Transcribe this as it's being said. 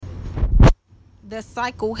The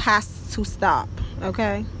cycle has to stop,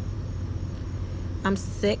 okay? I'm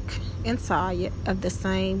sick and tired of the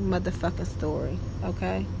same motherfucking story,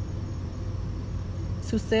 okay?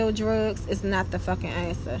 To sell drugs is not the fucking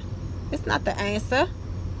answer. It's not the answer.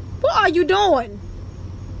 What are you doing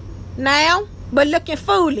now but looking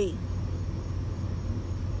foolish?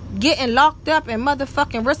 Getting locked up and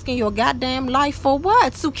motherfucking risking your goddamn life for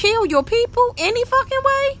what? To kill your people any fucking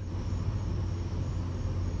way?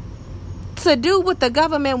 To do what the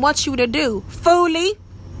government wants you to do. Foolish.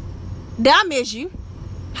 Damage you.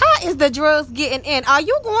 How is the drugs getting in? Are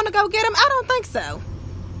you going to go get them? I don't think so.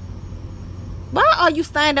 Why are you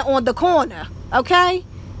standing on the corner? Okay?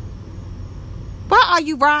 Why are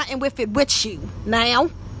you riding with it with you now?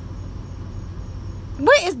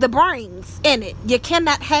 Where is the brains in it? You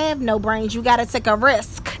cannot have no brains. You got to take a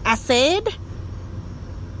risk. I said.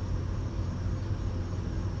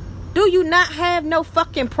 Do you not have no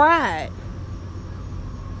fucking pride?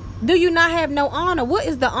 Do you not have no honor? What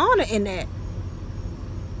is the honor in that?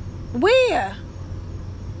 Where?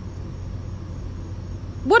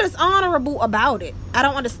 What is honorable about it? I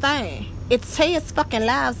don't understand. It tears fucking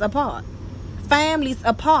lives apart. Families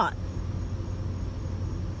apart.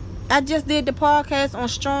 I just did the podcast on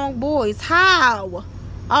strong boys. How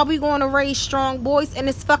are we going to raise strong boys and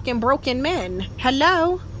it's fucking broken men?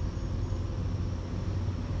 Hello?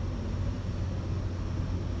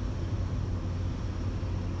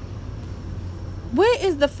 Where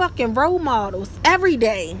is the fucking role models every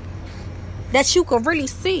day that you could really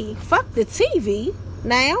see? Fuck the TV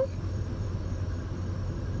now.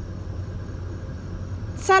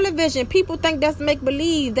 Television, people think that's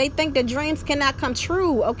make-believe. They think that dreams cannot come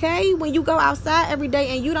true, okay? When you go outside every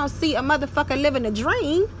day and you don't see a motherfucker living a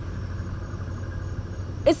dream,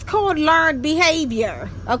 it's called learned behavior,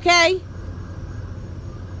 okay?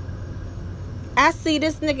 I see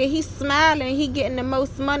this nigga, he smiling, he getting the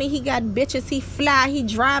most money, he got bitches, he fly, he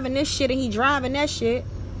driving this shit and he driving that shit.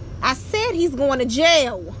 I said he's going to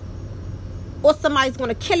jail or somebody's going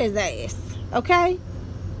to kill his ass, okay?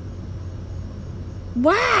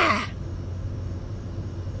 Why?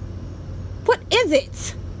 What is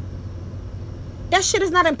it? That shit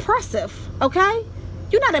is not impressive, okay?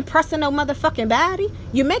 You're not impressing no motherfucking body.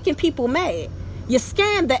 You're making people mad. You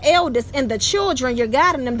scam the elders and the children. You're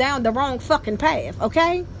guiding them down the wrong fucking path,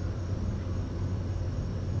 okay?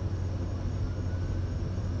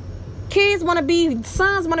 Kids want to be,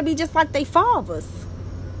 sons want to be just like their fathers.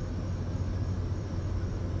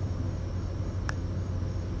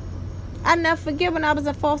 I never forget when I was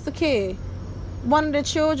a foster kid. One of the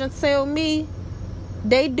children told me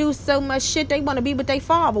they do so much shit they want to be with their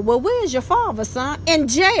father. Well, where's your father, son? In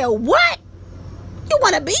jail. What? You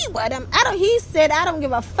want to be with him? He said, I don't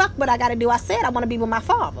give a fuck what I got to do. I said I want to be with my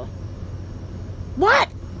father. What?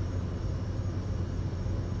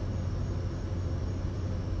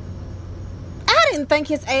 I didn't think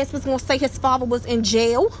his ass was going to say his father was in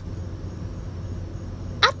jail.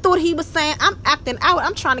 I thought he was saying, I'm acting out.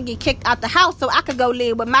 I'm trying to get kicked out the house so I could go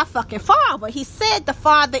live with my fucking father. He said the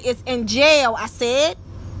father is in jail. I said.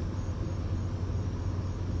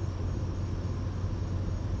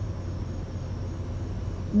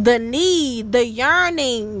 The need, the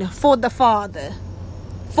yearning for the father,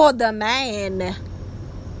 for the man.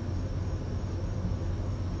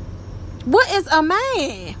 What is a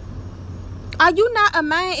man? Are you not a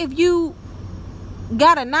man if you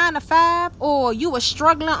got a 9-to-5 or you a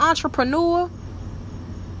struggling entrepreneur?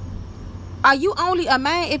 Are you only a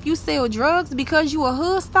man if you sell drugs because you a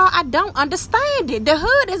hood star? I don't understand it. The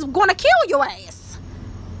hood is gonna kill your ass.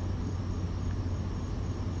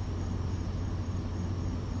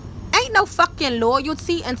 Ain't no fucking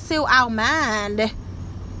loyalty until our mind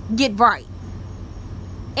get right.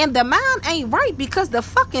 And the mind ain't right because the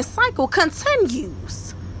fucking cycle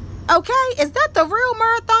continues. Okay? Is that the real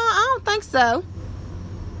marathon? I don't think so.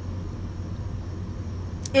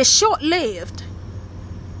 It's short-lived.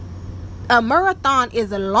 A marathon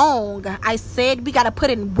is long. I said we gotta put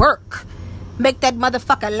in work. Make that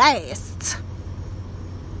motherfucker last.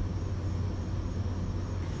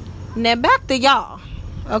 Now back to y'all.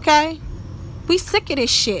 Okay? We sick of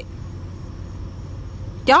this shit.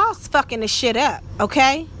 Y'all's fucking this shit up.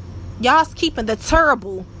 Okay? Y'all's keeping the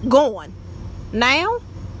terrible going. Now,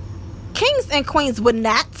 kings and queens would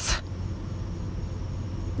not.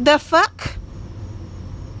 The fuck?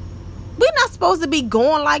 We're not supposed to be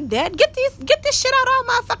going like that. Get this shit out of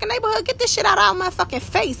our motherfucking neighborhood. Get this shit out of our motherfucking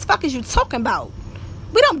face. Fuck is you talking about?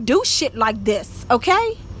 We don't do shit like this,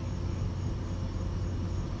 okay?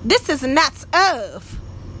 This is not of.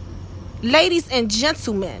 Ladies and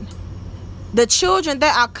gentlemen, The children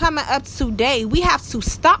that are coming up today, we have to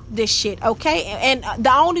stop this shit, okay? And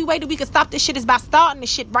the only way that we can stop this shit is by starting this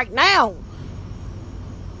shit right now.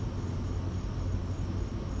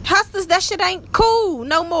 Hustlers, that shit ain't cool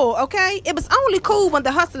no more, okay? It was only cool when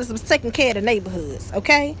the hustlers was taking care of the neighborhoods,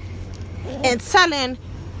 okay? And telling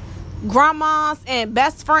grandmas and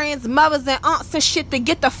best friends, mothers and aunts and shit to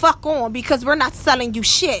get the fuck on because we're not selling you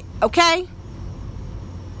shit, okay?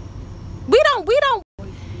 We don't.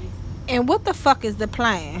 And what the fuck is the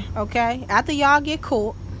plan, okay? After y'all get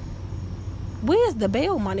caught, where's the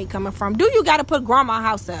bail money coming from? Do you gotta put grandma's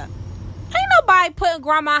house up? Ain't nobody putting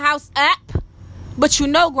grandma's house up. But you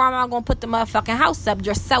know grandma gonna put the motherfucking house up.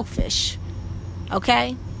 You're selfish,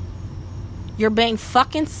 okay? You're being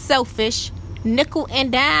fucking selfish. Nickel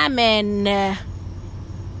and diamond.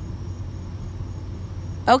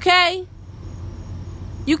 Okay?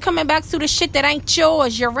 You coming back to the shit that ain't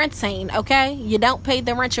yours. You're renting, okay? You don't pay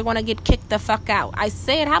the rent, you're gonna get kicked the fuck out. I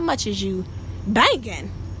said, how much is you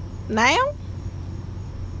banging? Now?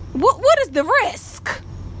 What is the risk?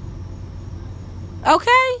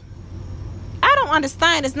 Okay? I don't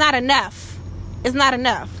understand. It's not enough. It's not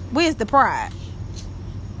enough. Where's the pride?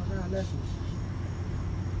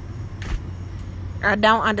 I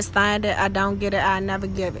don't understand it. I don't get it. I never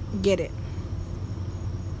get it.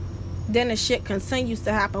 Then the shit continues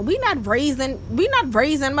to happen. We not raising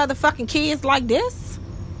motherfucking kids like this.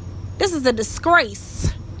 This is a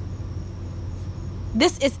disgrace.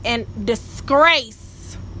 This is a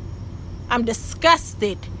disgrace. I'm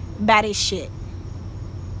disgusted by this shit.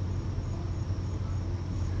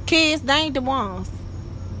 Kids, they ain't the ones.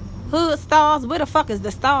 Hood stars, where the fuck is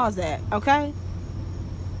the stars at, okay?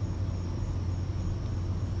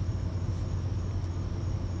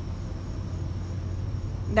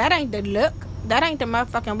 That ain't the look. That ain't the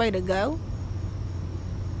motherfucking way to go.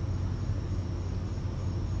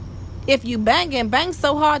 If you bang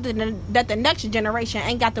so hard that the next generation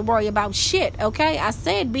ain't got to worry about shit, okay? I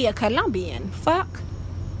said be a Colombian. Fuck.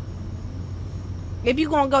 If you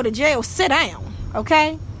gonna go to jail, sit down,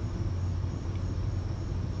 okay?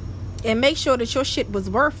 And make sure that your shit was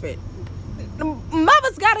worth it.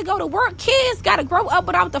 Mothers gotta go to work. Kids gotta grow up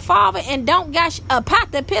without the father and don't got a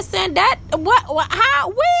pot to piss in. That how?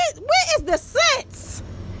 Where is the sense?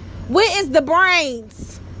 Where is the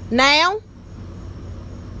brains? Now,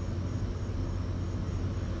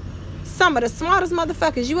 some of the smartest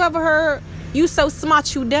motherfuckers you ever heard. You so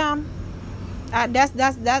smart, you dumb. That's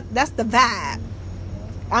the vibe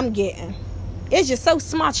I'm getting. It's just so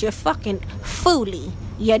smart, you're fucking fooly.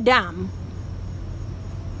 You're dumb.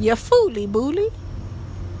 You're fooly, booly.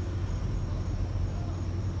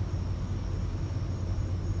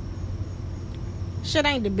 Shit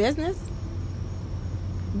ain't the business.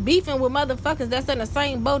 Beefing with motherfuckers that's in the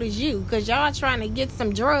same boat as you because y'all trying to get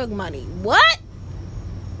some drug money. What?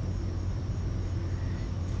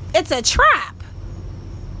 It's a trap.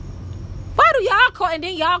 Why do y'all call and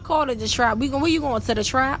then y'all call it the trap? Where you going, to the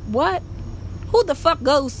trap? What? Who the fuck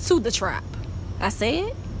goes to the trap? I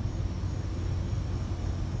said.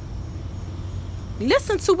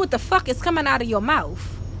 Listen to what the fuck is coming out of your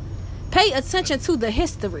mouth. Pay attention to the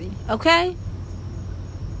history, okay?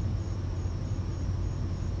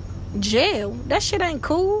 Jail, that shit ain't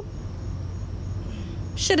cool.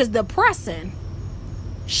 Shit is depressing.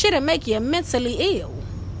 Shit'll make you mentally ill.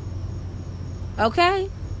 Okay?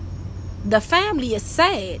 The family is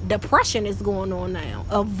sad. Depression is going on now.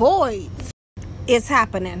 A void is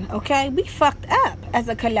happening, okay? We fucked up as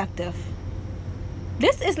a collective.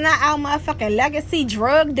 This is not our motherfucking legacy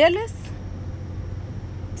drug dealers.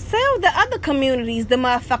 Sell the other communities the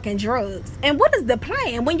motherfucking drugs. And what is the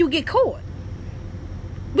plan when you get caught?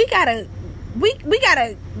 We gotta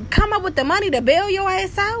come up with the money to bail your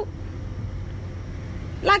ass out.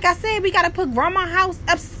 Like I said, we gotta put grandma's house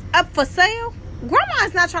up for sale. Grandma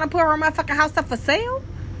is not trying to put her motherfucking house up for sale.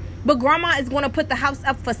 But grandma is gonna put the house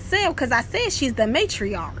up for sale because I said she's the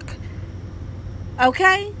matriarch.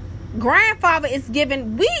 Okay? Grandfather is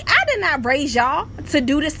giving. I did not raise y'all to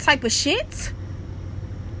do this type of shit.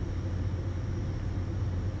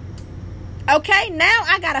 Okay, now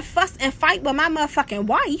I gotta fuss and fight with my motherfucking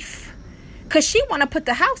wife because she want to put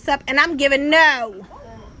the house up and I'm giving no.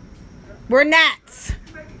 We're not.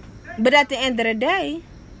 But at the end of the day,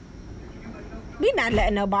 we not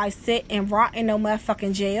letting nobody sit and rot in no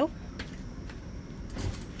motherfucking jail.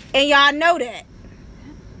 And y'all know that.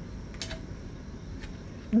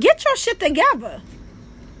 Get your shit together.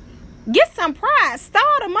 Get some pride.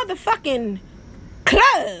 Start a motherfucking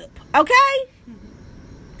club. Okay?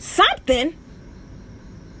 Something.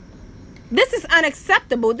 This is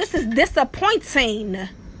unacceptable. This is disappointing.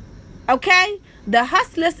 Okay? The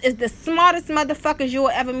hustlers is the smartest motherfuckers you will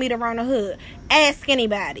ever meet around the hood. Ask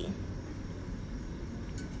anybody.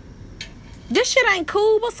 This shit ain't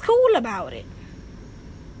cool. What's cool about it?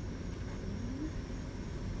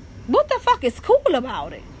 What the fuck is cool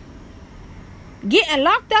about it? Getting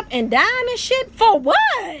locked up and dying and shit? For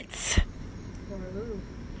what?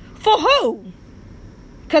 For who?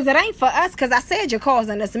 Because it ain't for us. Because I said you're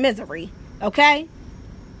causing us misery. Okay?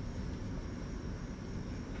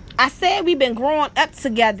 I said we've been growing up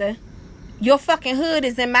together. Your fucking hood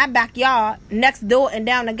is in my backyard, next door and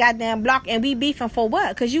down the goddamn block, and we beefing for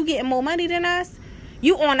what? Because you getting more money than us?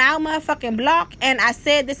 You on our motherfucking block, and I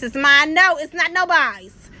said this is mine. No, it's not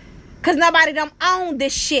nobody's. Because nobody don't own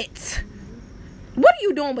this shit. What are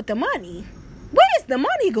you doing with the money? Where's the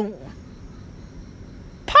money going?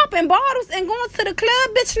 Popping bottles and going to the club?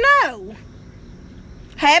 Bitch, no.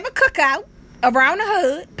 Have a cookout around the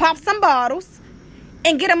hood, pop some bottles,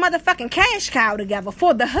 and get a motherfucking cash cow together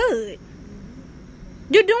for the hood.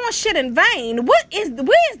 You're doing shit in vain. Where's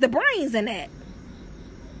the brains in that?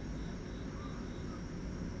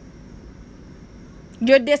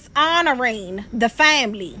 You're dishonoring the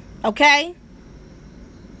family, okay?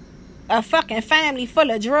 A fucking family full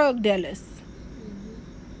of drug dealers.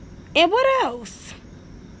 And what else?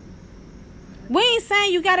 We ain't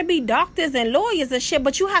saying you gotta be doctors and lawyers and shit,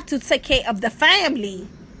 but you have to take care of the family.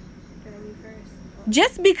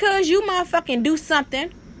 Just because you motherfucking do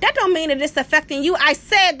something, that don't mean that it's affecting you. I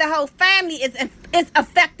said the whole family is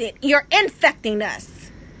affected. You're infecting us.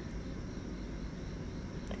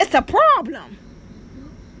 It's a problem.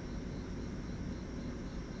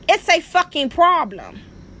 It's a fucking problem.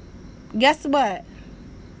 Guess what?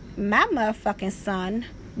 My motherfucking son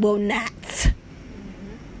will not.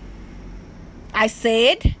 I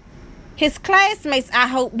said his classmates, I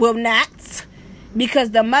hope, will not.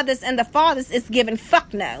 Because the mothers and the fathers is giving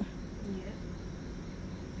fuck no.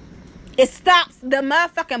 It stops. The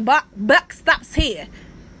motherfucking buck stops here.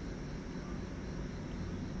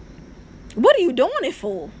 What are you doing it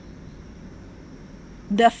for?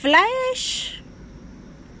 The Flash?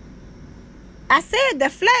 I said the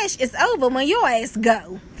Flash is over when your ass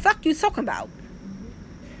go. Fuck you talking about?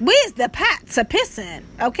 Where's the pot to piss in?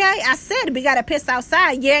 Okay? I said we gotta piss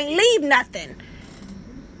outside. You ain't leave nothing.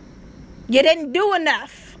 You didn't do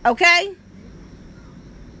enough, okay?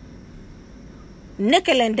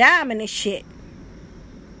 Nickel and diamond and shit.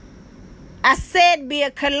 I said be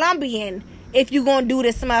a Colombian if you gonna do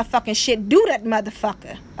this motherfucking shit. Do that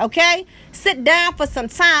motherfucker, okay? Sit down for some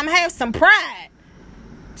time. Have some pride.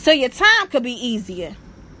 So your time could be easier.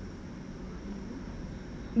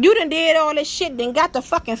 You done did all this shit, then got the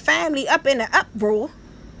fucking family up in the uproar.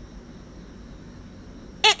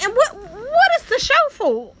 And what is the show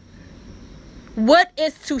for? What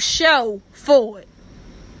is to show for it?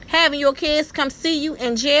 Having your kids come see you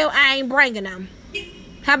in jail, I ain't bringing them.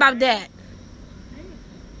 How about that?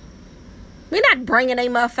 We not bringing a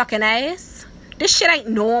motherfucking ass. This shit ain't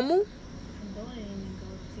normal.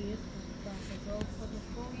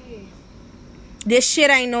 This shit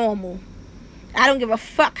ain't normal. I don't give a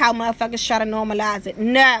fuck how motherfuckers try to normalize it.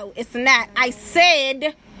 No, it's not. I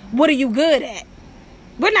said, what are you good at?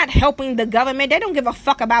 We're not helping the government. They don't give a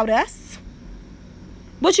fuck about us.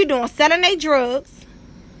 What you doing? Selling their drugs,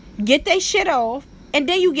 get their shit off, and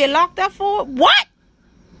then you get locked up for it? What?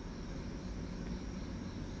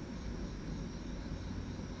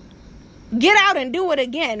 Get out and do it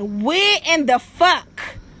again. Where in the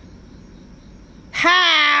fuck?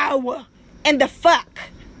 How in the fuck?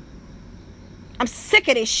 I'm sick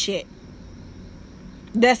of this shit.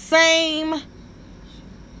 The same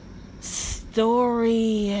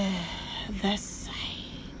story.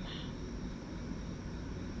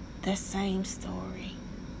 The same story.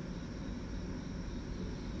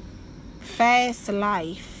 Fast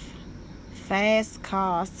life. Fast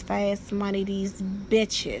cars. Fast money. These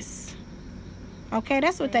bitches. Okay,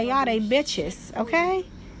 that's what they are. They bitches. Okay?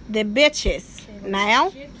 They're bitches.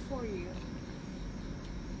 Now,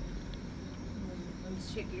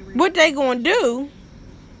 what they gonna do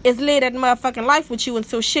is live that motherfucking life with you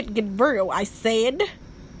until shit get real. I said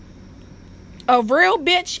a real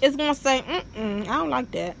bitch is gonna say, I don't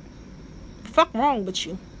like that. Fuck wrong with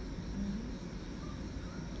you.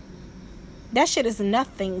 That shit is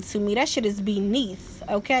nothing to me. That shit is beneath.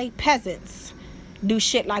 Okay? Peasants do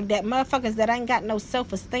shit like that. Motherfuckers that ain't got no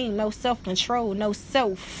self-esteem, no self-control, no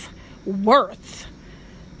self-worth.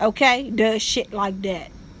 Okay? Does shit like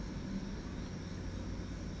that.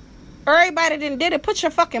 Everybody done did it. Put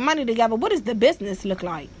your fucking money together. What does the business look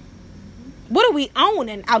like? What are we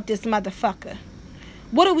owning out this motherfucker?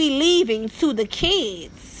 What are we leaving to the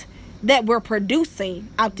kids that we're producing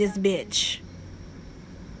out this bitch?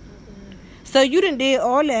 So you done did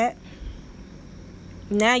all that.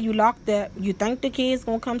 Now you locked up. You think the kid's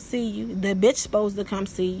gonna come see you. The bitch supposed to come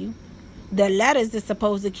see you. The letters is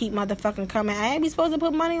supposed to keep motherfucking coming. I ain't be supposed to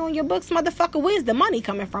put money on your books, motherfucker. Where's the money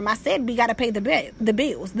coming from? I said we gotta pay the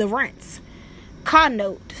bills, the rents, car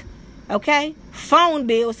note, okay? Phone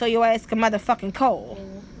bill so your ass can motherfucking call.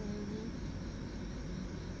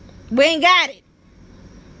 We ain't got it.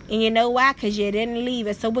 And you know why? Because you didn't leave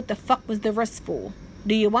it. So what the fuck was the risk for?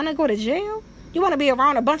 Do you want to go to jail? You want to be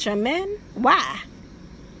around a bunch of men? Why?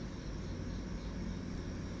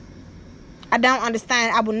 I don't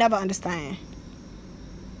understand. I will never understand.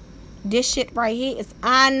 This shit right here is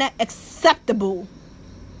unacceptable.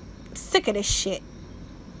 I'm sick of this shit.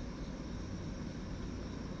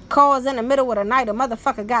 Calls in the middle of the night, a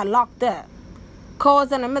motherfucker got locked up.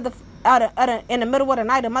 Calls in the middle in the middle of the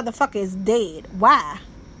night, a motherfucker is dead. Why?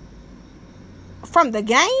 From the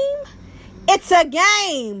game? It's a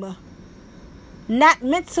game. Not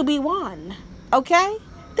meant to be won. Okay?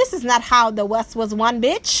 This is not how the West was won,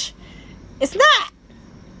 bitch. It's not.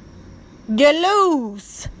 You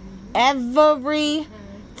lose every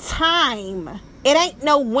time. It ain't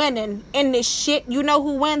no winning in this shit. You know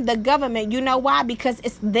who win? The government. You know why? Because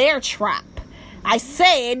it's their trap. I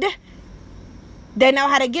said they know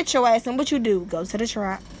how to get your ass. And what you do? Go to the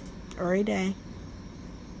trap every day.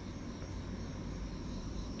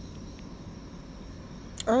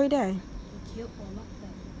 Every day.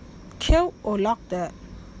 Killed or locked up.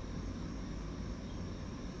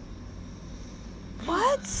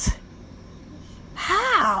 What?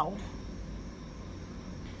 How?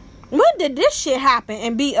 When did this shit happen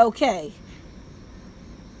and be okay?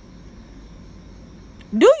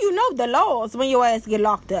 Do you know the laws when your ass get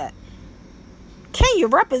locked up? Can you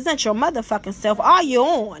represent your motherfucking self? Are you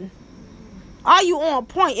on? Are you on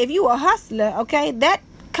point? If you a hustler, okay, that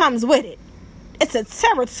comes with it. It's a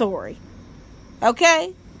territory.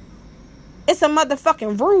 Okay? It's a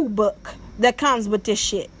motherfucking rule book that comes with this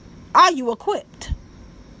shit. Are you equipped?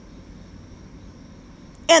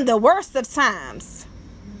 In the worst of times,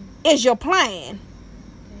 is your plan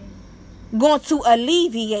going to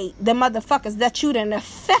alleviate the motherfuckers that you done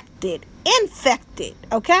infected,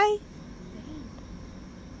 okay?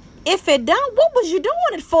 If it don't, what was you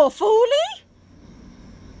doing it for, foolie?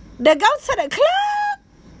 To go to the club?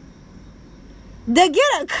 To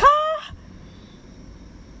get a car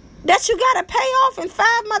that you gotta pay off in 5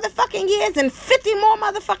 motherfucking years and 50 more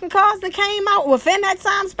motherfucking cars that came out within that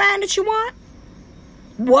time span that you want?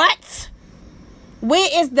 What? Where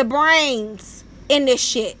is the brains in this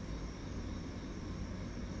shit?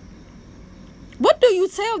 What do you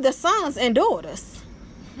tell the sons and daughters?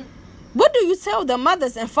 What do you tell the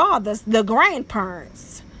mothers and fathers, the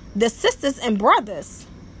grandparents, the sisters and brothers?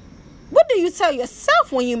 What do you tell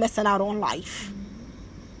yourself when you're missing out on life?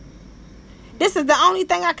 This is the only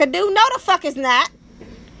thing I could do? No, the fuck is not.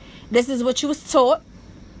 This is what you was taught.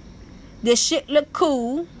 This shit look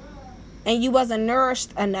cool. And you wasn't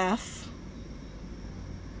nourished enough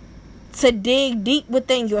to dig deep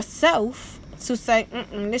within yourself to say,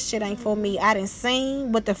 this shit ain't for me. I done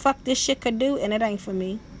seen what the fuck this shit could do, and it ain't for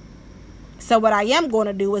me. So what I am going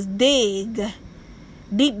to do is dig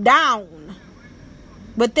deep down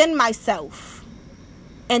within myself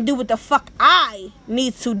and do what the fuck I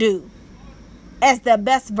need to do as the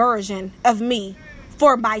best version of me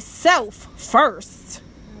for myself first.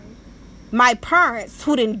 My parents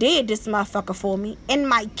who done did this motherfucker for me, and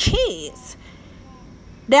my kids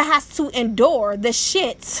that has to endure the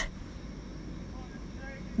shit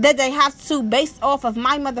that they have to based off of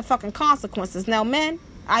my motherfucking consequences. Now, men,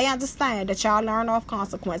 I understand that y'all learn off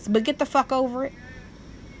consequence, but get the fuck over it.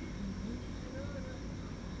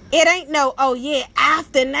 It ain't no, oh yeah,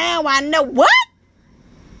 after now I know. What?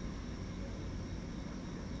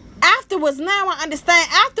 Afterwards, now I understand.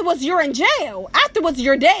 Afterwards, you're in jail. Afterwards,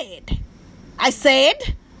 you're dead. I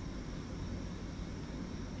said,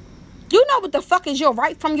 you know what the fuck is your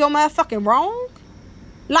right from your motherfucking wrong?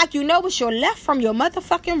 Like you know what's your left from your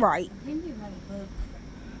motherfucking right.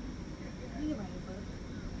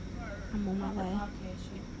 I'm on my way.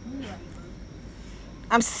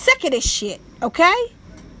 I'm sick of this shit, okay?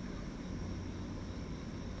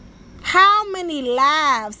 How many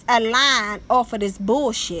lives align off of this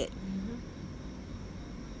bullshit?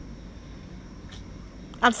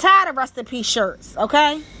 I'm tired of rest in peace shirts,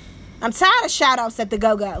 okay? I'm tired of shout outs at the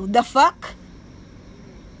go-go. The fuck?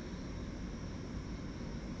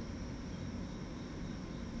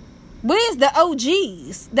 Where's the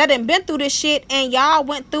OGs that done been through this shit and y'all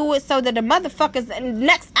went through it so that the motherfuckers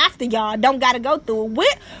next after y'all don't gotta go through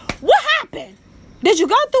it? What happened? Did you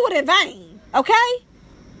go through it in vain? Okay?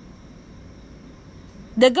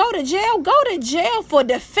 To go to jail for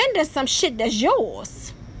defending some shit that's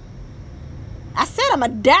yours. I said I'ma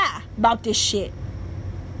die about this shit.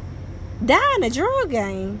 Die in the drug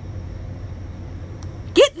game.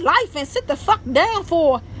 Get life and sit the fuck down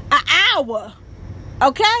for an hour.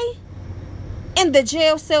 Okay? In the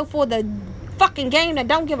jail cell for the fucking game that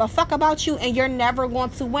don't give a fuck about you, and you're never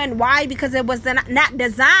going to win. Why? Because it was not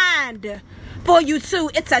designed for you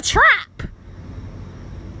to. It's a trap.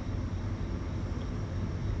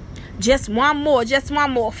 Just one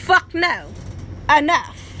more. Fuck no.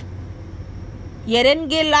 Enough. You didn't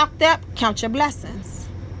get locked up. Count your blessings.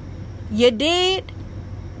 You did.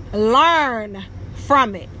 Learn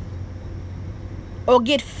from it. Or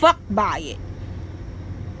get fucked by it.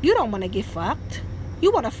 You don't want to get fucked.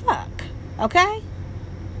 You want to fuck. Okay?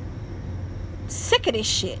 Sick of this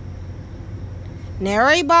shit. Now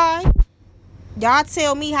everybody, y'all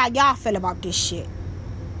tell me how y'all feel about this shit.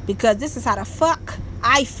 Because this is how the fuck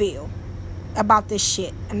I feel about this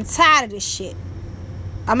shit. I'm tired of this shit.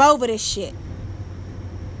 I'm over this shit.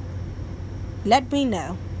 Let me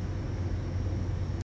know.